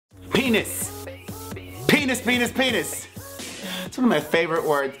Penis. Penis, penis, penis. It's one of my favorite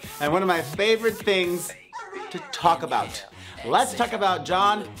words and one of my favorite things to talk about. Let's talk about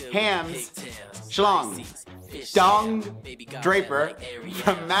Jon Hamm's schlong. Dong Draper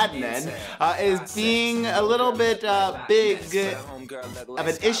from Mad Men is being a little bit big of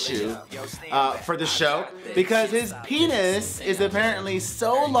an issue for the show because his penis is apparently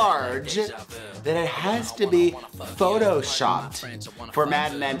so large that it has to be photoshopped for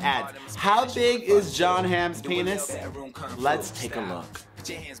Mad Men ads. How big is Jon Hamm's penis? Let's take a look.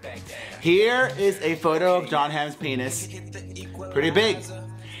 Here is a photo of Jon Hamm's penis. Pretty big.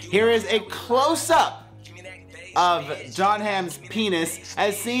 Here is a close-up of Jon Hamm's penis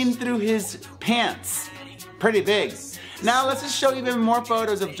as seen through his pants. Pretty big. Now let's just show even more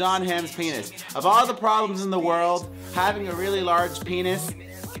photos of Jon Hamm's penis. Of all the problems in the world, having a really large penis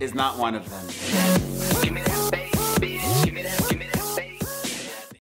is not one of them.